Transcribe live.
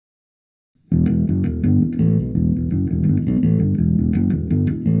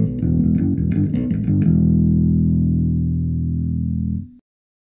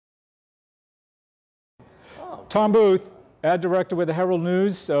Tom Booth, ad director with the Herald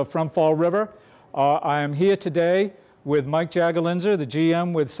News from Fall River. I am here today with Mike Jagalinzer, the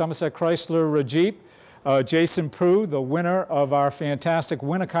GM with Somerset Chrysler Jeep, Jason Proulx, the winner of our fantastic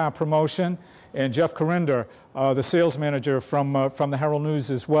winter car promotion, and Jeff Corinder, the sales manager from the Herald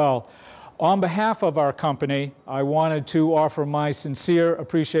News as well. On behalf of our company, I wanted to offer my sincere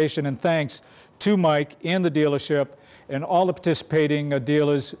appreciation and thanks to Mike and the dealership and all the participating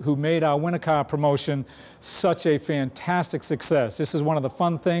dealers who made our winter car promotion such a fantastic success. This is one of the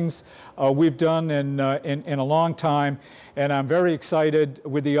fun things we've done in a long time, and I'm very excited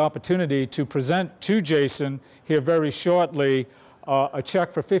with the opportunity to present to Jason here very shortly a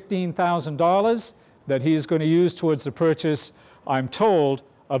check for $15,000 that he is going to use towards the purchase, I'm told,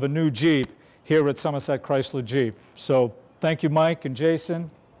 of a new Jeep here at Somerset Chrysler Jeep. So thank you, Mike and Jason.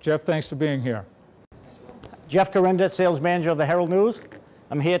 Jeff, thanks for being here. Jeff Corinder, sales manager of the Herald News.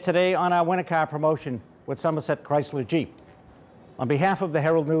 I'm here today on our winter car promotion with Somerset Chrysler Jeep. On behalf of the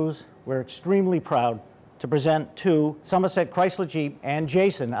Herald News, we're extremely proud to present to Somerset Chrysler Jeep and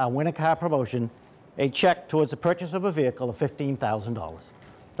Jason, our winter car promotion, a check towards the purchase of a vehicle of $15,000.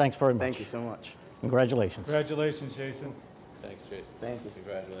 Thanks very much. Thank you so much. Congratulations. Congratulations, Jason. Thanks, Jason. Thank you.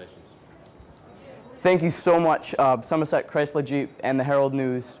 Congratulations. Thank you so much, Somerset Chrysler Jeep and the Herald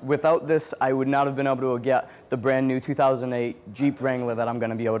News. Without this, I would not have been able to get the brand new 2008 Jeep Wrangler that I'm going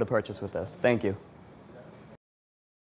to be able to purchase with this. Thank you.